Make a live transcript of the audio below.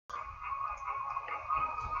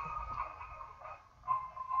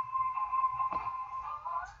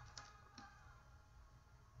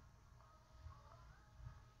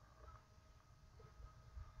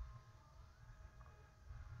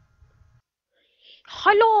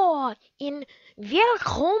Hallo in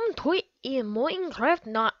welcome to Minecraft.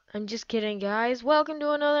 Not, I'm just kidding, guys. Welcome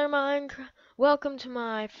to another Minecraft. Welcome to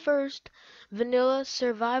my first vanilla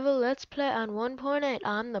survival let's play on 1.8.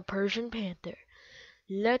 I'm the Persian Panther.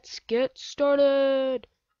 Let's get started.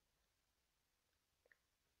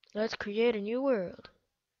 Let's create a new world.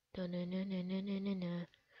 Dun-dun-dun-dun-dun-dun-dun.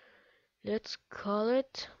 Let's call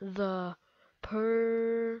it the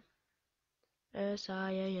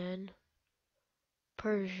S-I-A-N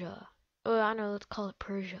Persia. Oh, I know. Let's call it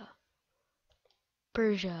Persia.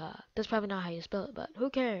 Persia. That's probably not how you spell it, but who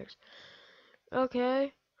cares?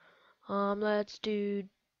 Okay. Let's do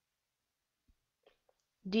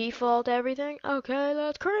default everything. Okay,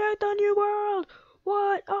 let's create the new world.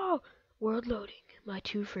 What? Oh, world loading. My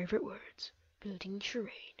two favorite words. Building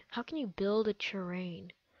terrain. How can you build a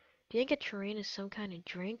terrain? Do you think a terrain is some kind of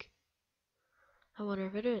drink? I wonder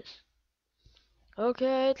if it is.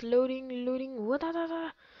 Okay, it's loading. What?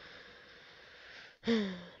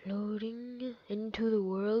 Loading into the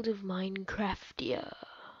world of Minecraftia.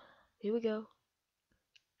 Here we go.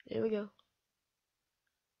 Here we go.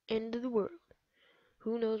 Into the world.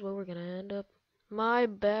 Who knows where we're gonna end up? My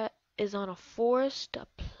bet is on a forest,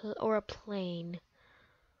 or a plain,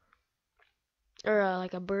 or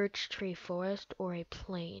like a birch tree forest, or a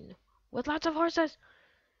plain with lots of horses.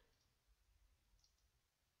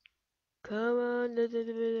 Come on.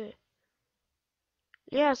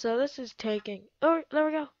 Yeah, so this is taking. Oh, there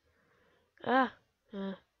we go. Ah,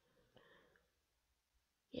 yeah,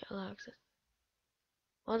 allow access.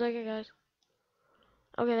 1 second, guys.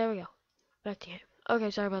 Okay, there we go. Back to game.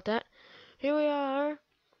 Okay, sorry about that. Here we are.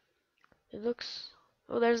 It looks.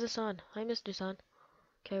 Oh, there's the sun. Hi, Mr. Sun.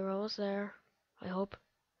 Okay, we're almost there. I hope.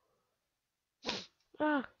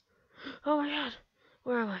 Ah! Oh my god!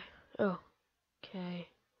 Where am I? Oh, okay.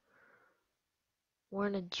 We're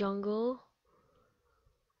in a jungle.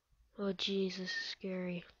 Oh, jeez, this is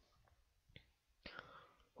scary.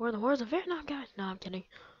 We're in the hordes of Vietnam, guys. No, I'm kidding.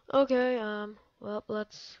 Okay, well,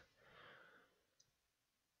 let's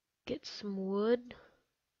get some wood.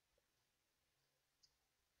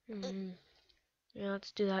 Yeah,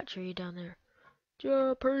 let's do that tree down there.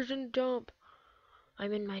 Yeah, Persian jump.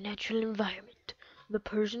 I'm in my natural environment. The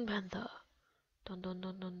Persian Panther. Dun dun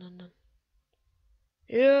dun dun dun dun.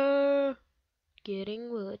 Yeah! Getting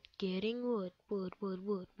wood. Wood.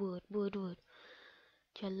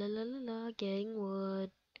 Cha la la la la, getting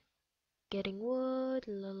wood.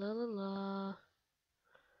 La la la la.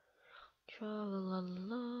 Tra la la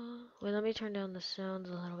la. Wait, let me turn down the sounds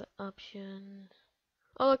a little bit. Options.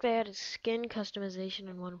 Oh, look, they added skin customization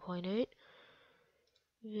in 1.8.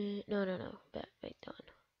 No. Wait, done.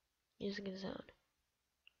 Music and sound.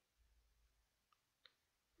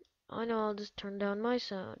 I know, I'll just turn down my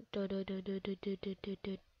sound. Not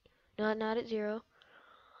at 0.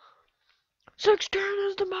 16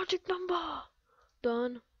 is the magic number!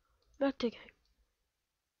 Done. Back to game.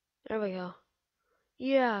 There we go.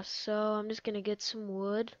 Yeah, so I'm just gonna get some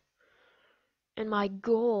wood. And my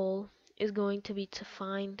goal is going to be to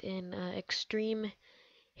find an extreme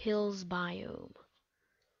hills biome.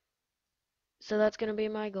 So that's gonna be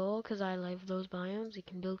my goal, because I love those biomes. You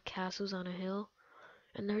can build castles on a hill,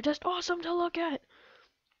 and they're just awesome to look at.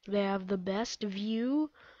 They have the best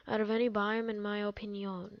view out of any biome, in my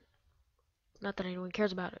opinion. Not that anyone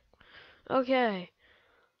cares about it. Okay,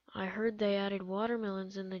 I heard they added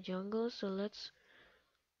watermelons in the jungle, so let's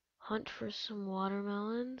hunt for some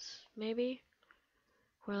watermelons, maybe.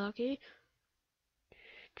 We're lucky.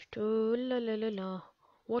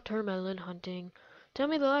 Watermelon hunting. Tell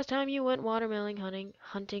me the last time you went watermelon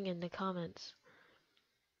hunting in the comments.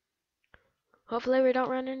 Hopefully we don't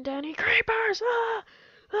run into any creepers!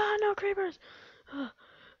 No creepers!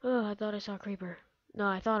 I thought I saw a creeper. No,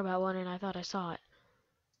 I thought about one and I thought I saw it.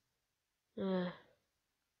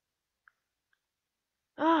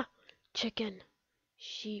 Ah! Chicken.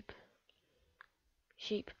 Sheep.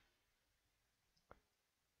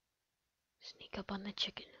 Sneak up on the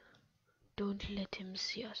chicken. Don't let him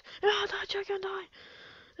see us. Ah, the chicken died!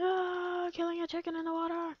 Ah, killing a chicken in the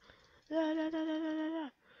water!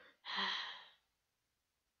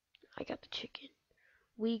 I got the chicken.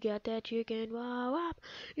 We got that chicken. Wow, wow.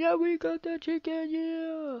 Yeah, we got that chicken.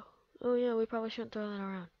 Yeah. Oh yeah, we probably shouldn't throw that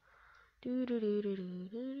around.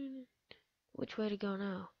 Which way to go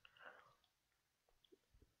now?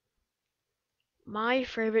 My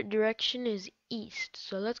favorite direction is east,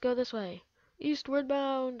 so let's go this way. Eastward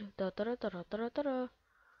bound. Da da da da da da da da.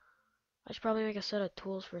 I should probably make a set of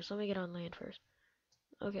tools first. Let me get on land first.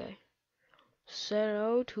 Okay. Set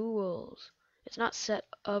O tools. It's not set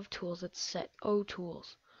of tools, it's set O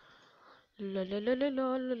tools. La la la la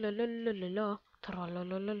la la la la la la.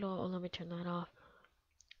 Oh, let me turn that off.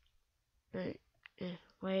 Wait.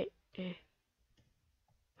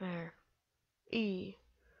 There. E.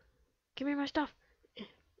 Give me my stuff.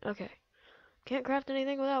 Okay. Can't craft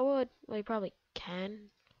anything without wood. Well, you probably can.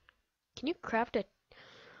 Can you craft it?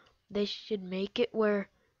 They should make it where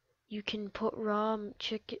you can put raw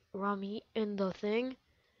meat in the thing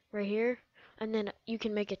right here, and then you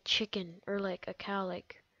can make a chicken or like a cow.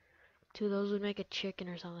 Like two of those would make a chicken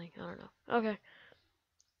or something. I don't know. Okay,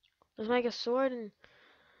 let's make a sword and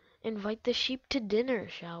invite the sheep to dinner,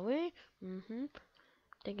 shall we?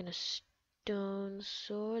 Taking a stone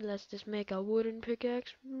sword. Let's just make a wooden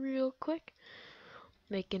pickaxe real quick.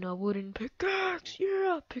 Making a wooden pickaxe.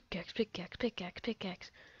 Yeah, pickaxe.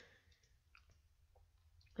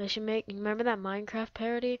 They should make. Remember that Minecraft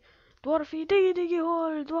parody? Dwarfy diggy diggy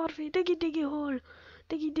hole, dwarfy diggy diggy hole,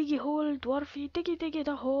 diggy diggy hole, dwarfy diggy diggy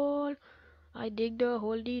the hole. I dig the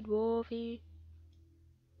hole, the dwarfy.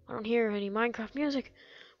 I don't hear any Minecraft music.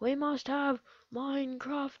 We must have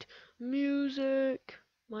Minecraft music.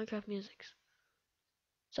 Minecraft music's.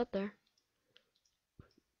 It's up there.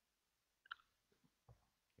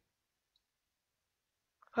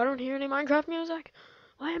 I don't hear any Minecraft music.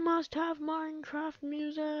 We must have Minecraft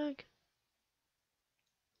music.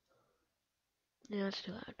 Yeah, it's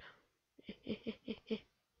too loud.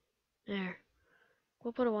 There.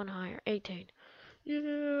 We'll put it one higher. 18.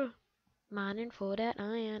 Yeah. Mining for that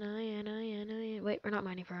iron. Wait, we're not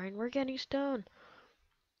mining for iron. We're getting stone.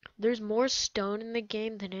 There's more stone in the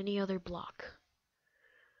game than any other block.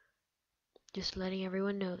 Just letting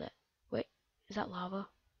everyone know that. Wait, is that lava?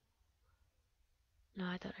 No,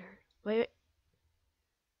 I thought I heard. Wait.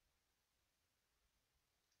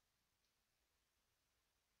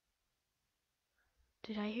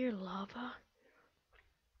 Did I hear lava?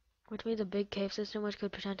 Which means a big cave system, which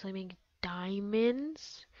could potentially mean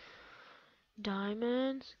diamonds.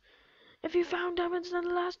 Diamonds. If you found diamonds in the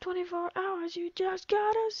last 24 hours, you just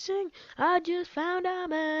gotta sing. I just found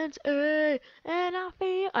diamonds, and I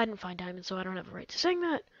didn't find diamonds, so I don't have a right to sing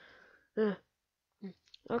that.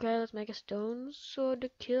 Okay, let's make a stone sword to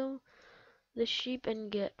kill the sheep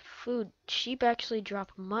and get food. Sheep actually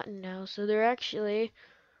drop mutton now, so they're actually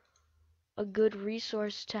a good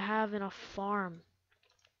resource to have in a farm.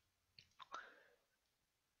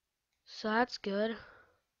 So that's good.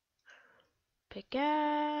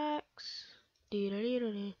 Pickaxe.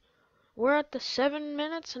 We're at the 7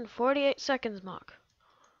 minutes and 48 seconds mark.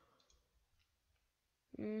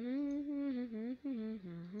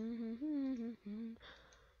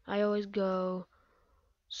 I always go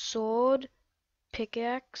sword,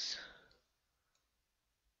 pickaxe,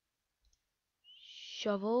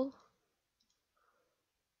 shovel,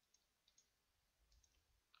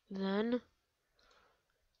 then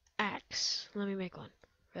axe. Let me make one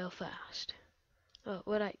real fast. Oh,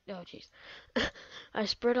 jeez. I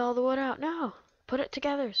spread all the wood out. No, put it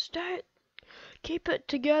together. Keep it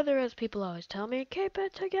together, as people always tell me. Keep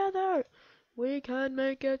it together. We can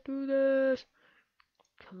make it through this.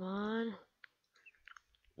 Come on.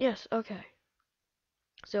 Yes, okay.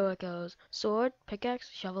 So it goes sword,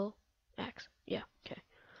 pickaxe, shovel, axe. Yeah, okay.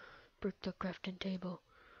 Brick the crafting table.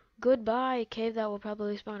 Goodbye, cave that will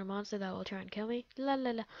probably spawn a monster that will try and kill me. La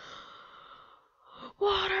la la.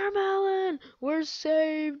 Watermelon! We're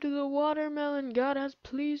saved! The watermelon god has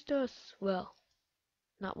pleased us. Well,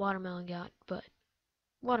 not watermelon god, but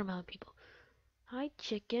watermelon people. Hi,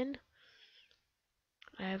 chicken.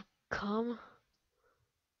 I have come.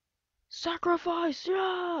 Sacrifice!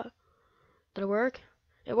 Yeah! Did it work?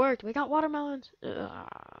 It worked. We got watermelons.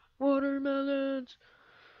 Watermelons.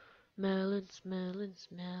 Melons.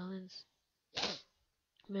 Melons.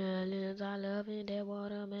 I love it. That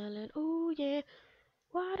watermelon. Oh, yeah.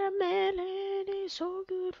 Watermelon is so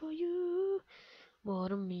good for you.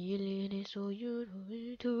 Watermelon is so good for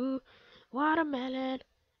you too. Watermelon.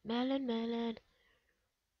 Melon.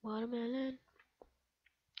 Watermelon.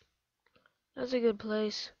 That's a good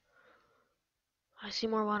place. I see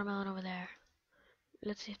more watermelon over there.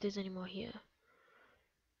 Let's see if there's any more here.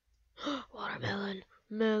 Watermelon.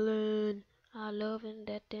 Melon. I love it,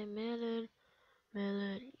 that damn melon.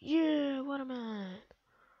 Yeah, watermelon.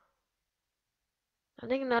 I'm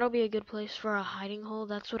thinking that'll be a good place for a hiding hole.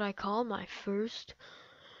 That's what I call my first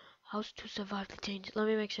house to survive the dangers. Let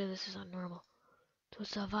me make sure this is on normal. To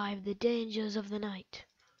survive the dangers of the night.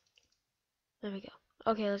 There we go.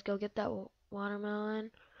 Okay, let's go get that watermelon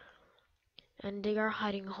and dig our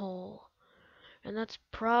hiding hole. And that's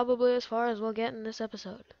probably as far as we'll get in this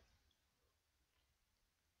episode.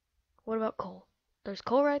 What about coal? There's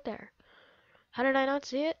coal right there. How did I not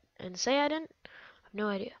see it and say I didn't? I have no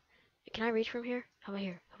idea. Can I reach from here? How about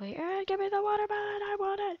here? How about here? Give me the watermelon. I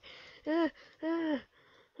want it.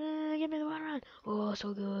 Give me the watermelon. Oh,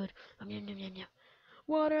 so good. Yum, yum, yum, yum.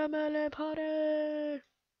 Watermelon party.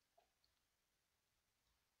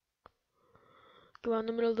 Go out in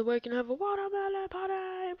the middle of the week and have a watermelon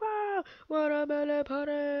party. Wow, watermelon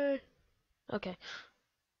party. Okay.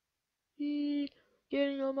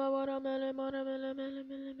 Getting on my watermelon, watermelon, melon,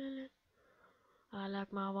 melon, melon. I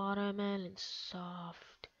like my watermelon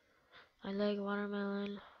soft. I like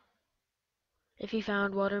watermelon. If you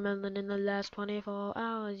found watermelon in the last 24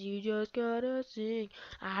 hours, you just gotta sing.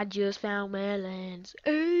 I just found melons,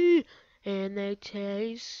 and they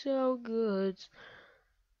taste so good.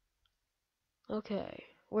 Okay,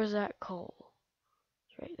 where's that coal?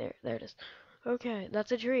 It's right there. There it is. Okay,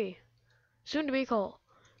 that's a tree. Soon to be coal.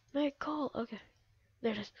 Make coal. Okay,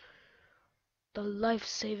 there it is. The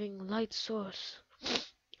life-saving light source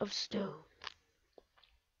of stone.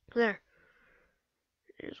 There.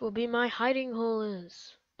 Here's what be my hiding hole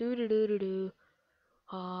is. Do do do do do.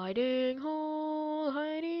 Hiding hole,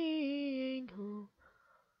 hiding hole.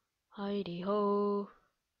 Hidey ho.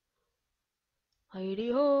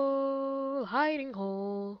 Hidey ho, hiding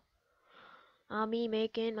hole. I'll be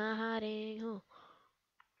making my hiding hole.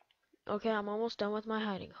 Okay, I'm almost done with my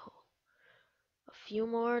hiding hole. A few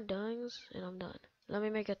more dungs and I'm done. Let me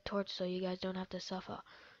make a torch so you guys don't have to suffer.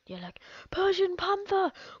 You're like, Persian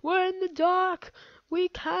Panther, we're in the dark. We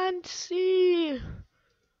can't see. And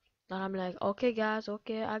I'm like, okay guys,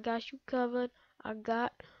 okay, I got you covered. I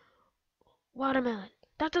got watermelon.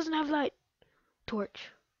 That doesn't have light.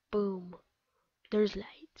 Torch. Boom. There's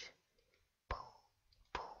light.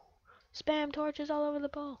 Spam torches all over the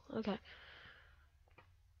bowl. Okay.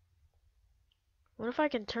 What if I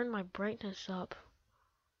can turn my brightness up?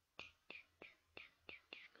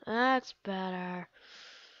 That's better.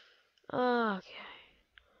 Okay.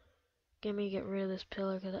 Let me get rid of this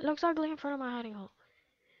pillar because it looks ugly in front of my hiding hole.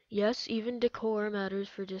 Yes, even decor matters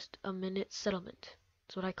for just a minute settlement.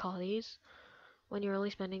 That's what I call these when you're only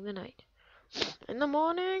spending the night. In the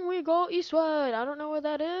morning, we go eastward. I don't know where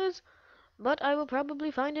that is, but I will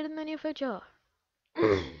probably find it in the near future.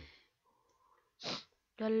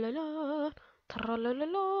 La la la, tra la la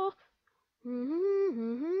la.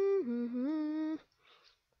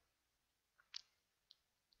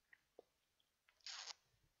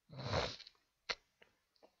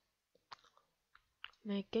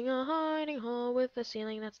 Making a hiding hole with a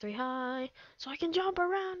ceiling that's 3 high, so I can jump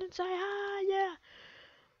around and say hi, yeah.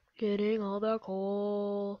 Getting all the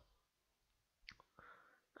coal.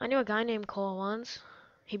 I knew a guy named Cole once.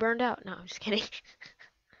 He burned out. No, I'm just kidding.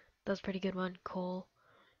 That's a pretty good one. Coal.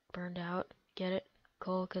 Burned out. Get it?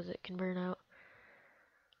 Coal, because it can burn out.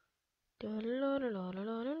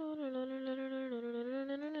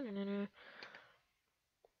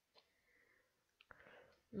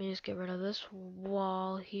 Let me just get rid of this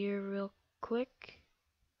wall here real quick.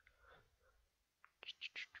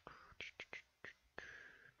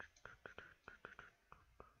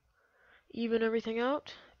 Even everything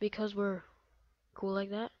out because we're cool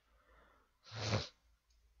like that.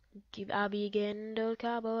 I be getting those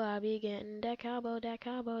cabo, I be getting that cabo, that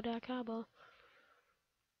cabo, that cabo.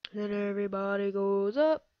 Then everybody goes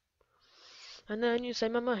up, and then you say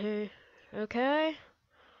mama hey, okay?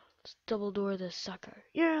 Let's double door this sucker.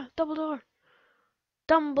 Yeah, double door.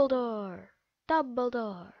 Dumbledore. Double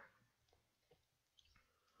door.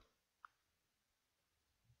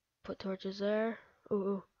 Put torches there.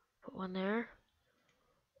 Ooh, put one there.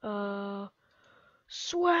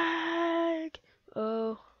 Swag!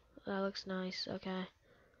 Oh, that looks nice. Okay.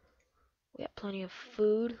 We got plenty of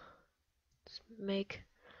food. Let's make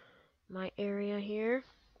my area here.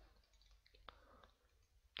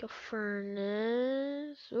 A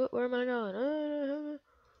furnace. Oh, where am I going?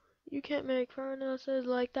 You can't make furnaces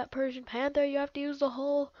like that Persian Panther. You have to use the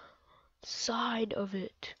whole side of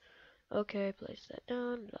it. Okay, place that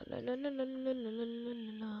down. La la la la la la la la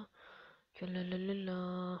la la la la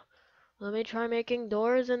la. Let me try making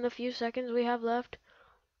doors in the few seconds we have left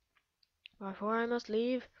before I must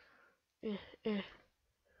leave. Let's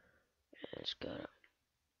go.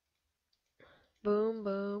 Boom,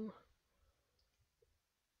 boom.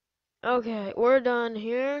 Okay, we're done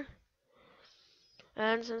here.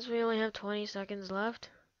 And since we only have 20 seconds left,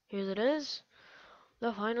 here it is.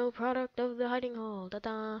 The final product of the hiding hole.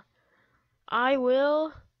 Ta-da! I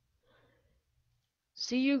will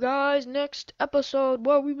see you guys next episode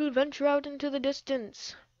where we will venture out into the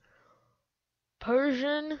distance.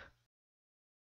 Persian